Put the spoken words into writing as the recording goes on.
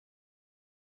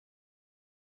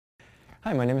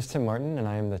Hi, my name is Tim Martin, and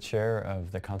I am the chair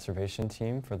of the conservation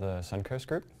team for the Suncoast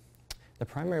group. The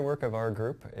primary work of our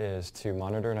group is to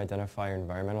monitor and identify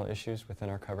environmental issues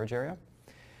within our coverage area.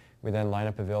 We then line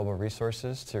up available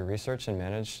resources to research and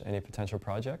manage any potential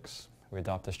projects. We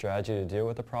adopt a strategy to deal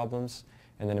with the problems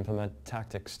and then implement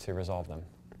tactics to resolve them.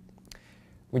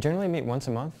 We generally meet once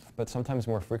a month, but sometimes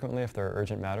more frequently if there are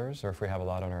urgent matters or if we have a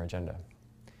lot on our agenda.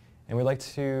 And we like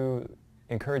to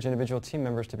encourage individual team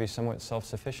members to be somewhat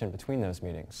self-sufficient between those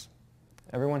meetings.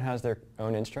 Everyone has their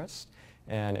own interests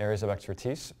and areas of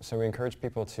expertise, so we encourage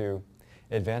people to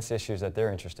advance the issues that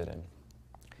they're interested in.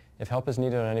 If help is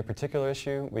needed on any particular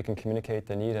issue, we can communicate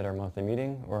the need at our monthly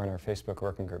meeting or on our Facebook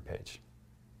working group page.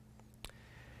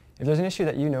 If there's an issue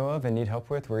that you know of and need help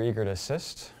with, we're eager to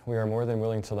assist. We are more than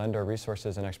willing to lend our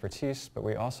resources and expertise, but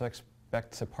we also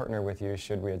expect to partner with you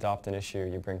should we adopt an issue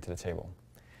you bring to the table.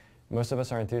 Most of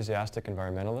us are enthusiastic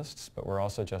environmentalists, but we're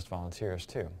also just volunteers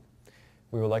too.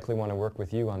 We will likely want to work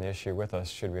with you on the issue with us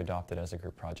should we adopt it as a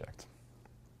group project.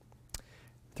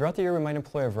 Throughout the year, we might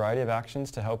employ a variety of actions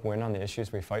to help win on the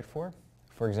issues we fight for.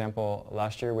 For example,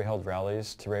 last year we held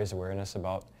rallies to raise awareness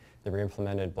about the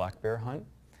re-implemented black bear hunt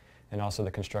and also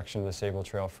the construction of the Sable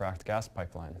Trail fracked gas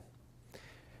pipeline.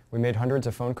 We made hundreds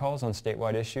of phone calls on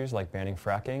statewide issues like banning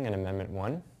fracking and Amendment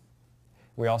 1.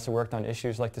 We also worked on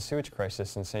issues like the sewage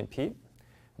crisis in St. Pete,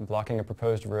 blocking a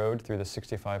proposed road through the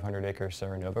 6,500-acre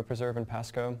Serra Nova Preserve in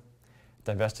Pasco,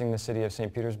 divesting the city of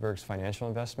St. Petersburg's financial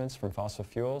investments from fossil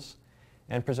fuels,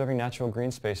 and preserving natural green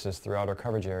spaces throughout our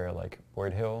coverage area like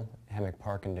Boyd Hill, Hammock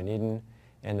Park in Dunedin,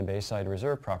 and the Bayside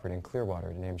Reserve property in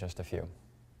Clearwater, to name just a few.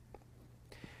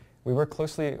 We work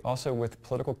closely also with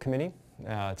political committee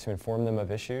to inform them of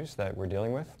issues that we're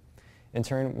dealing with. In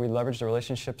turn, we leverage the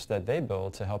relationships that they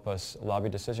build to help us lobby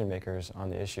decision makers on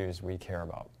the issues we care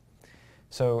about.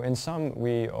 So in sum,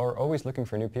 we are always looking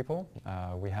for new people.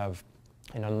 We have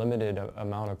an unlimited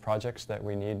amount of projects that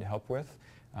we need help with.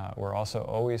 We're also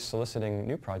always soliciting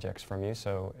new projects from you,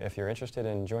 so if you're interested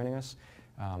in joining us,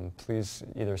 please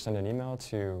either send an email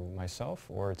to myself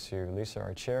or to Lisa,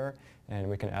 our chair, and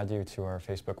we can add you to our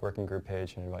Facebook working group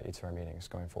page and invite you to our meetings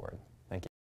going forward. Thank you.